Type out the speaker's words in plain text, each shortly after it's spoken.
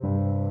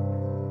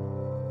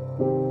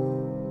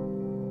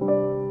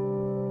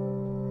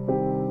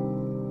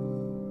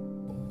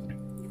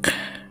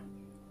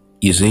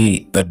You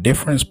see, the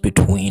difference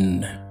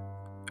between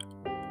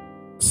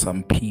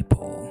some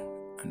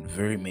people and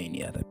very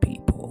many other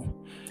people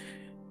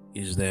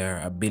is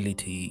their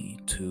ability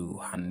to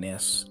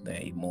harness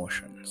their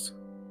emotions,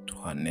 to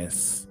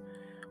harness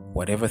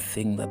whatever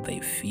thing that they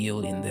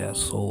feel in their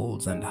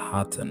souls and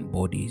hearts and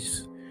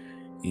bodies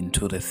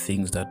into the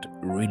things that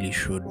really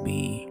should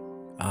be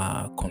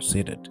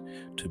considered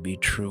to be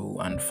true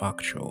and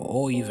factual,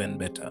 or even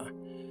better,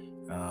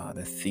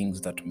 the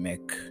things that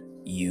make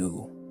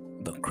you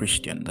the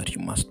Christian that you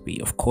must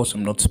be. Of course,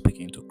 I'm not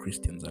speaking to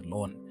Christians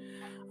alone.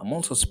 I'm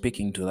also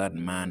speaking to that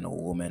man or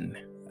woman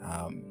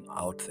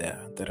out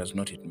there that has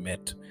not yet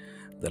met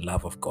the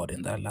love of God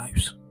in their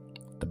lives.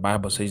 The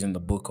Bible says in the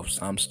book of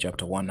Psalms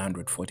chapter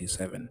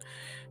 147,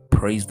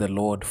 "Praise the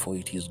Lord, for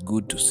it is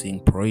good to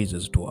sing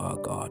praises to our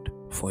God,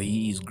 for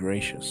he is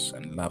gracious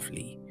and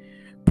lovely.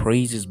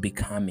 Praise is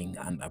becoming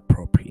and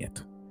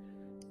appropriate.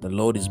 The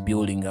Lord is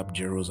building up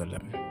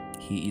Jerusalem.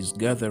 He is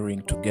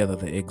gathering together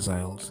the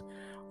exiles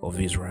of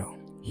Israel.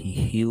 He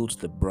heals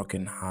the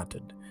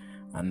brokenhearted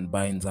and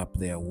binds up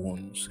their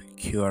wounds,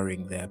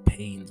 curing their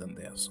pains and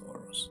their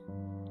sorrows."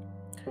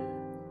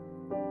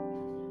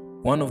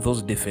 One of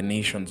those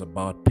definitions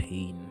about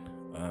pain,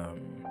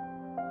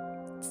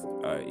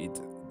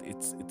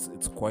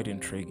 it's quite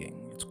intriguing.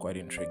 It's quite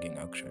intriguing,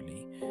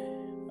 actually,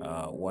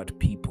 what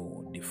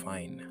people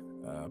define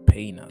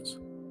pain as.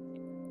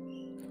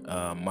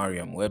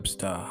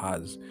 Merriam-Webster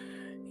has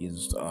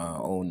his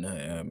own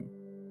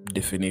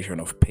definition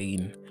of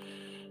pain,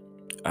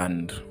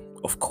 and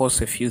of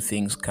course a few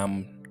things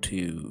come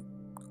to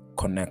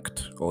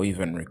connect or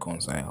even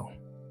reconcile,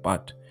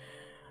 but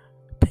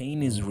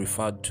pain is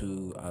referred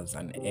to as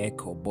an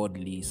ache or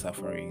bodily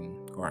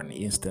suffering, or an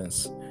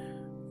instance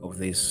of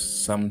this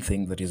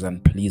something that is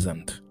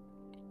unpleasant,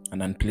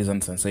 an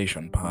unpleasant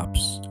sensation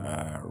perhaps,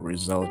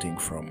 resulting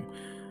from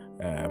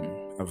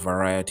a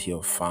variety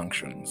of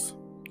functions.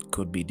 It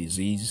could be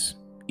disease,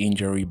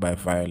 injury by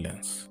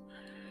violence,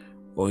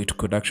 or it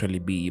could actually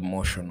be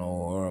emotional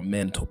or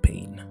mental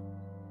pain,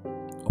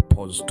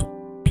 opposed to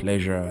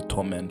pleasure,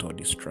 torment, or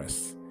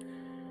distress.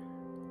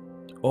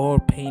 Or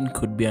pain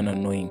could be an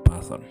annoying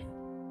person.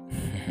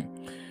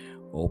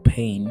 Or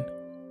pain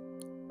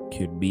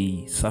could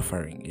be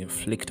suffering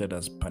inflicted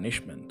as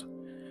punishment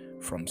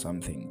from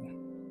something,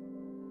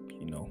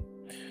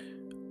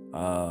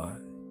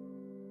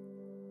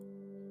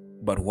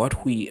 But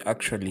what we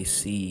actually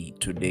see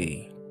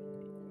today,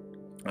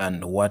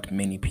 and what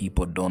many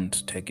people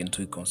don't take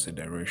into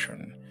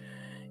consideration,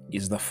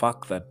 is the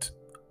fact that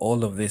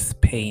all of this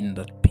pain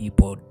that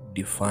people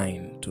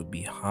define to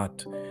be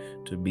hurt,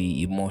 to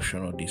be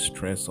emotional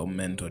distress or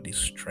mental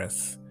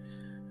distress,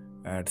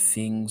 are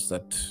things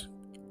that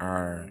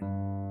are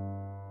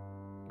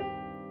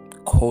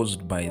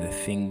caused by the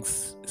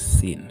things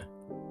sin.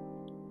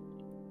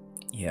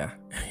 Yeah.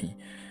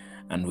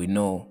 And we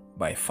know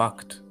by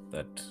fact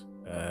that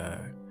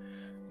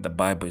the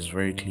Bible is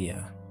very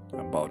clear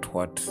about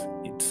what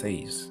it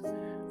says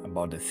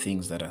about the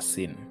things that are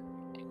sin.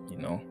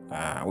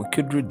 We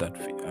could read that.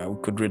 We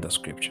could read the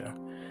scripture.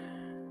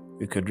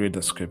 We could read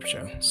the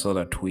scripture so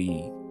that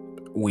we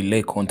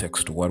lay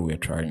context to what we are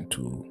trying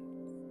to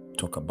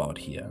talk about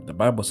here. The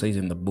Bible says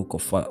in the book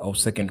of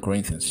 2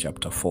 Corinthians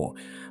chapter 4,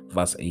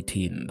 verse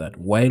 18, that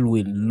while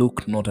we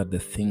look not at the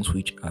things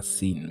which are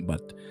sin,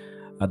 but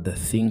at the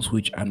things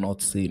which are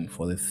not sin,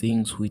 for the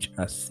things which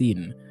are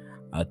sin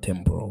are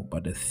temporal,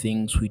 but the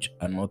things which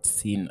are not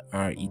sin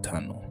are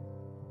eternal.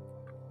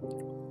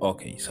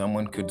 Okay,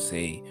 someone could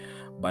say,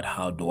 but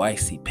how do I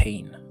see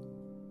pain?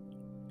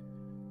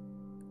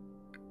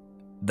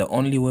 The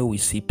only way we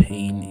see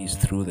pain is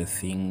through the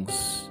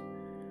things,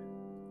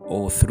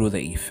 or through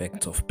the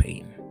effects of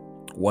pain.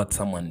 What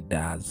someone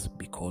does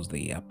because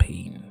they are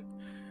pained.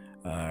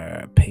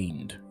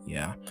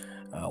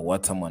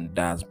 What someone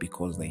does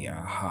because they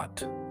are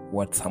hurt.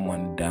 What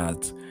someone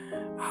does,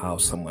 how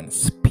someone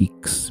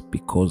speaks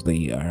because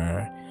they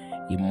are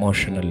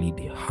emotionally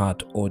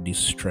hurt or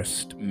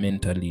distressed,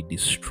 mentally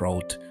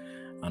distraught,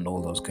 and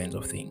all those kinds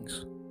of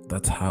things.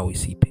 That's how we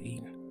see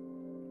pain.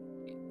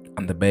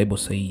 And the Bible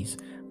says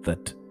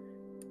that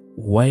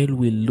while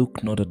we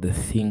look not at the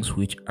things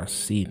which are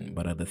sin,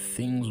 but at the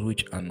things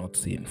which are not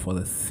sin, for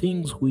the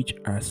things which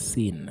are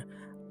sin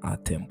are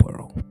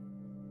temporal.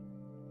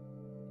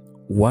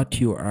 What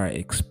you are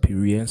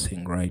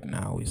experiencing right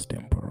now is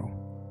temporal.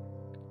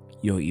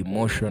 Your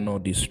emotional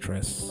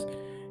distress,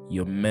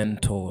 your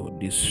mental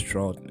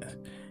distraughtness,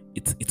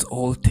 it's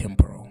all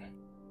temporal.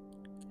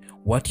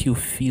 What you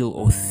feel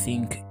or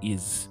think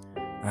is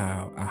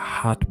a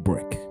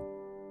heartbreak,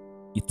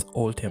 it's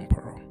all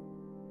temporal.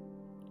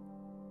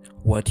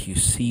 What you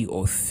see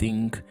or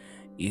think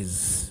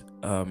is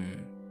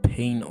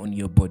pain on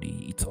your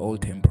body, it's all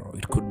temporal.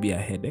 It could be a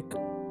headache.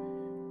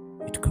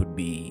 It could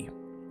be,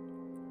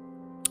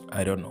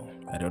 I don't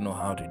know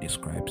how to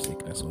describe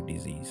sickness or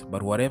disease,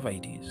 but whatever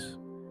it is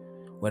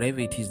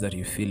that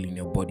you feel in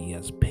your body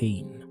as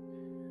pain,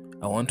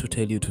 I want to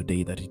tell you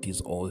today that it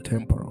is all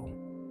temporal.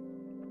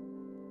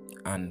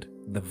 And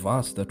the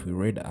verse that we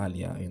read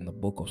earlier in the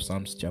book of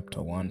Psalms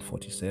chapter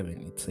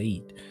 147, it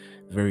said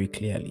very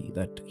clearly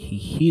that he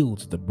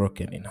heals the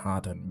broken in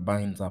heart and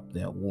binds up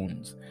their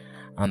wounds.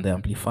 And the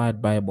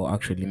Amplified Bible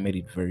actually made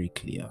it very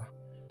clear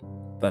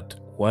that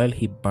while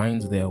he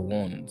binds their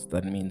wounds,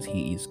 that means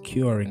he is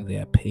curing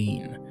their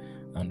pain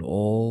and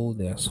all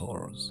their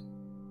sorrows.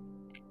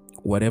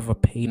 Whatever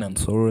pain and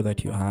sorrow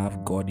that you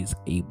have, God is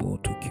able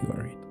to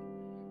cure it.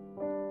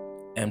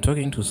 I'm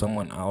talking to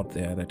someone out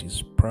there that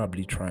is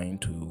probably trying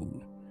to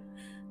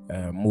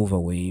move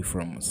away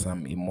from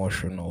some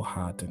emotional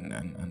hurt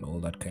and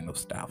all that kind of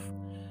stuff.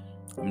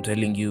 I'm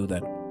telling you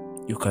that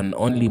you can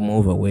only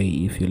move away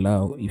if you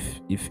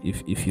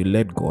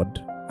let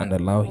God and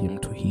allow him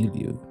to heal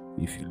you.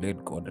 If you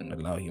let God and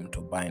allow him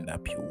to bind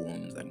up your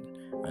wounds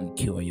and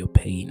cure your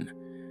pain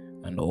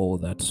and all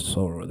that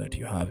sorrow that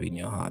you have in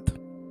your heart.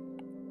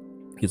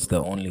 It's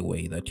the only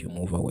way that you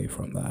move away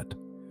from that.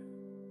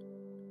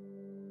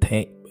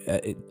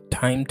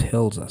 Time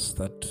tells us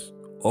that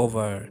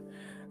over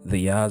the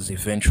years,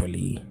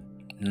 eventually,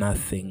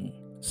 nothing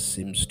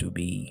seems to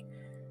be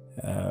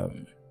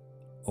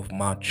of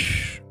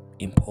much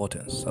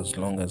importance as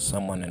long as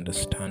someone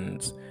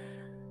understands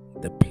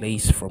the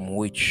place from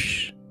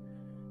which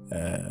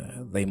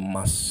they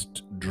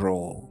must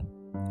draw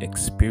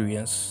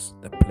experience,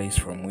 the place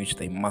from which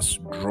they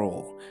must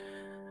draw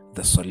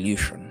the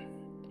solution,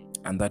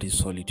 and that is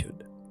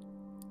solitude.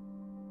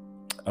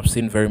 I've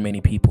seen very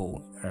many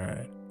people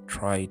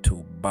try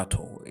to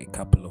battle a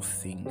couple of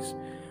things,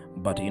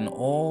 but in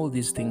all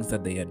these things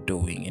that they are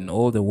doing, in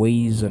all the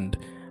ways and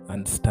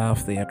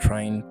stuff they are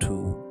trying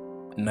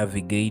to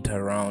navigate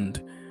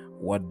around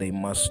what they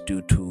must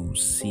do to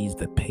cease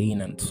the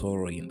pain and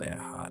sorrow in their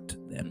heart,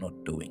 they are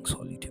not doing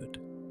solitude.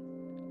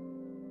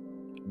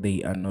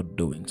 They are not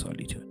doing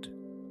solitude.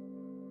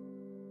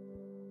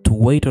 To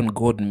wait on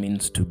God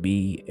means to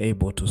be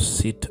able to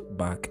sit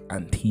back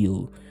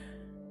until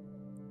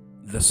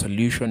the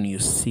solution you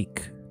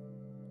seek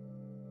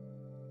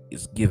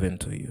is given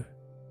to you.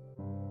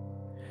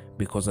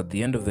 Because at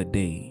the end of the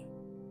day,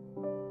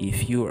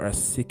 if you are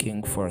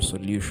seeking for a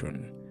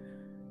solution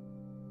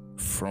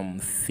from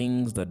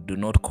things that do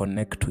not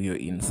connect to your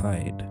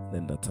inside,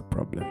 then that's a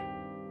problem.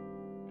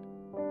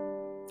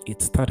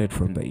 It started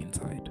from the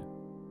inside.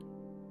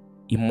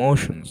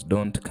 Emotions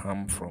don't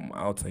come from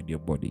outside your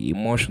body.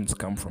 Emotions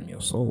come from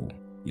your soul.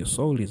 Your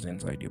soul is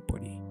inside your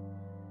body.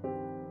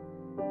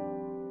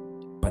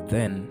 But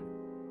then,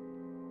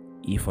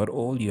 if at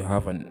all you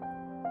have a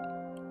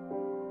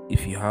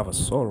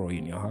sorrow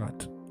in your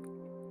heart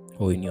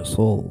or in your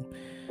soul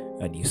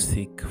and you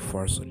seek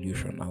for a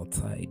solution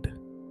outside,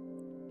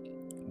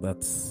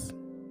 that's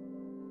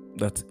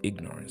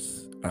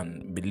ignorance.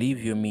 And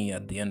believe you me,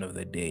 at the end of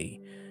the day,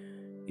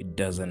 it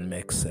doesn't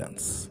make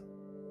sense,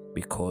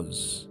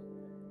 because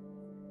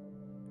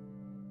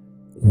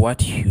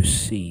what you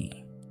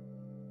see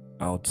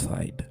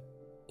outside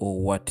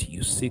or what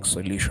you seek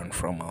solution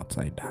from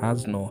outside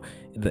has no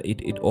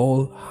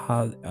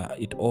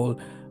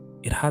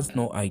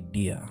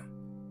idea.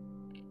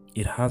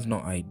 It has no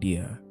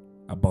idea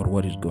about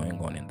what is going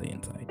on in the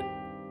inside.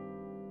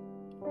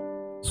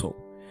 So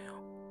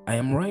I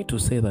am right to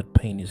say that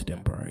pain is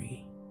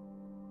temporary.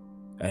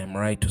 I am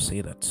right to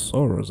say that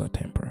sorrows are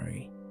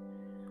temporary.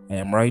 I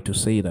am right to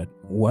say that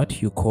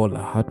what you call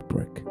a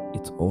heartbreak,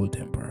 it's all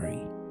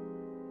temporary.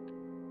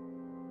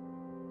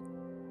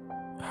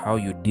 How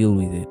you deal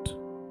with it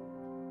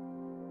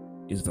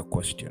is the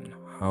question.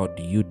 How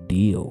do you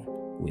deal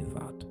with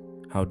that?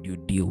 How do you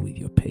deal with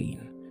your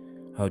pain?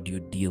 How do you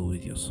deal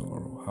with your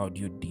sorrow? How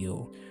do you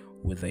deal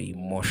with the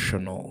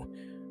emotional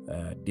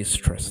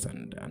distress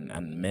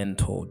and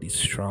mental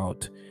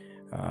distraught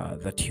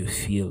that you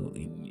feel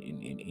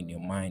in your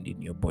mind,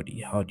 in your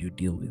body? How do you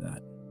deal with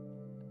that?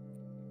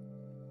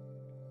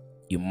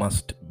 You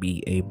must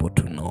be able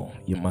to know.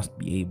 You must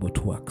be able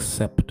to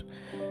accept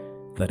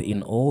that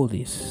in all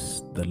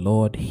this, the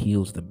Lord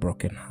heals the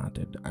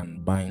brokenhearted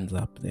and binds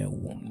up their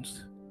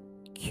wounds,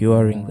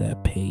 curing their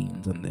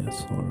pains and their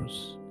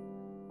sorrows.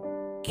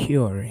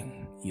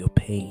 Curing your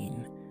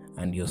pain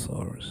and your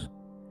sorrows.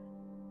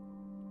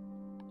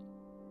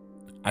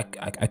 I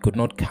could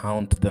not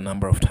count the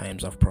number of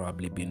times I've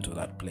probably been to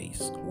that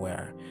place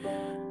where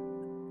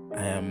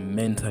I am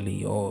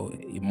mentally or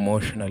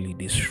emotionally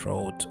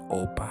distraught,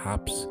 or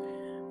perhaps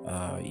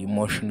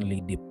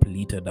emotionally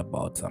depleted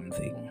about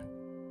something.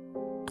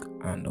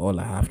 And all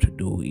I have to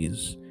do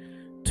is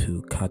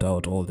to cut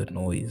out all the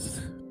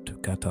noise, to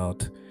cut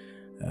out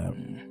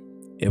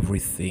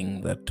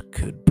everything that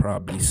could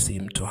probably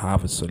seem to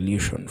have a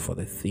solution for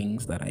the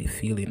things that I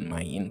feel in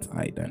my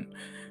inside. And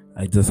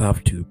I just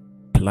have to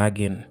plug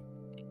in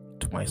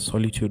to my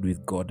solitude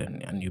with God,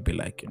 and you'll be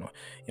like, you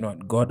know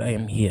what, God, I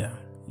am here.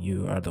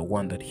 You are the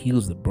one that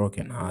heals the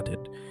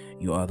brokenhearted.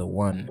 You are the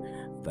one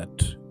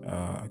that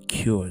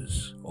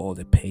cures all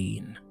the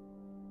pain.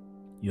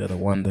 You are the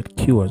one that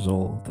cures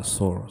all the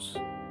sorrows.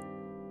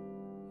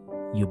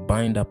 You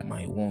bind up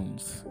my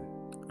wounds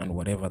and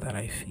whatever that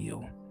I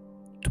feel.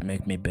 to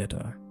make me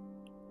better.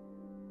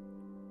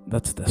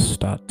 That's the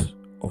start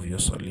of your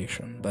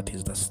solution. That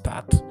is the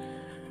start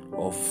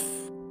of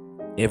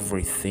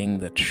everything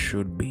that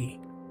should be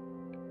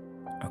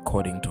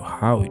according to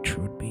how it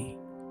should be.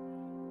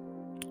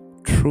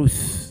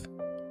 Truth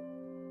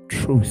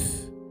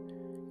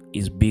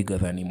is bigger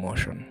than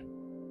emotion.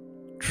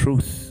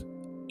 Truth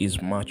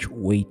is much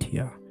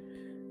weightier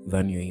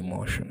than your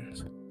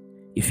emotions.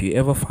 If you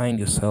ever find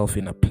yourself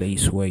in a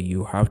place where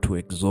you have to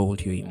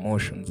exalt your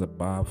emotions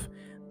above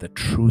the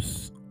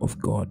truth of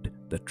God,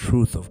 the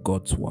truth of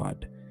God's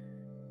word,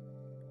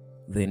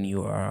 then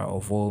you are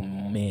of all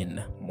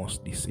men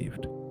most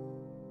deceived.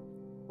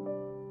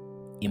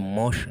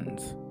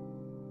 Emotions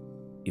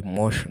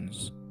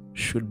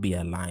should be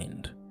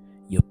aligned.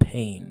 Your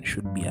pain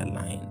should be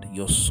aligned.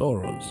 Your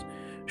sorrows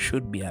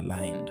should be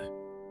aligned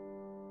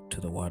to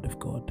the word of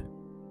God.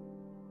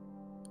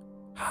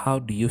 How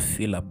do you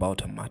feel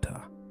about a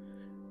matter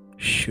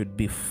should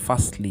be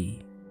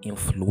firstly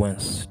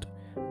influenced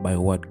by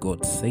what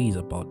God says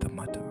about the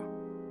matter.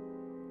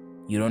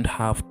 You don't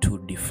have to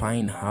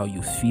define how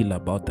you feel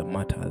about the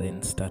matter,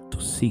 then start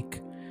to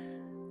seek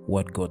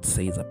what God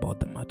says about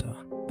the matter.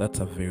 That's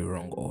a very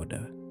wrong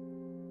order.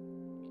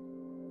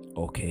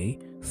 Okay,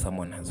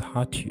 someone has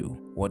hurt you.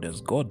 What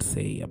does God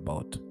say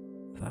about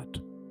that?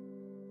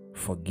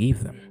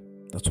 Forgive them.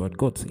 That's what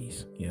God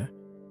says, yeah?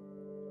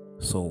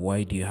 So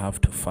why do you have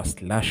to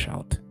first lash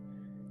out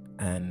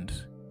and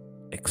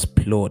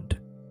explode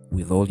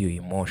with all your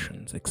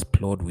emotions,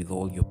 explode with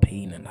all your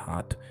pain and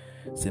hurt,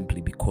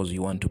 simply because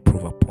you want to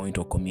prove a point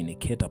or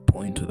communicate a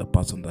point to the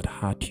person that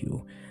hurt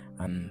you,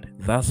 and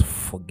thus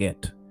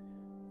forget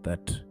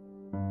that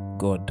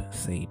God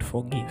said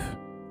forgive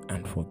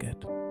and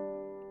forget?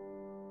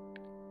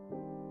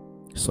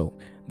 So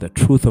the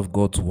truth of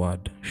God's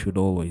word should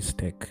always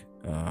take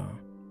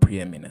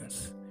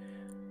preeminence,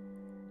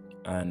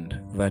 and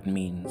that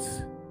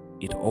means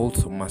it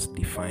also must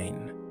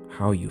define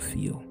how you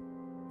feel.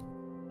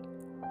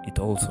 It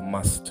also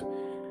must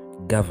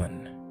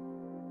govern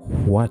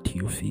what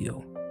you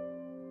feel.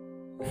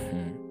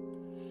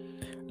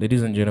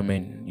 Ladies and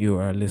gentlemen, you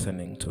are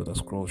listening to the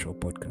Scroll Show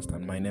podcast,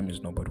 and my name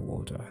is Norbert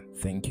Walter.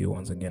 Thank you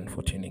once again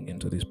for tuning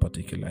into this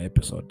particular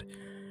episode.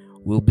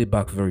 We'll be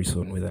back very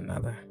soon with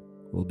another.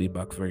 We'll be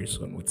back very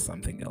soon with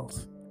something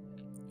else.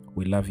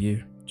 We love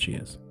you.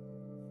 Cheers.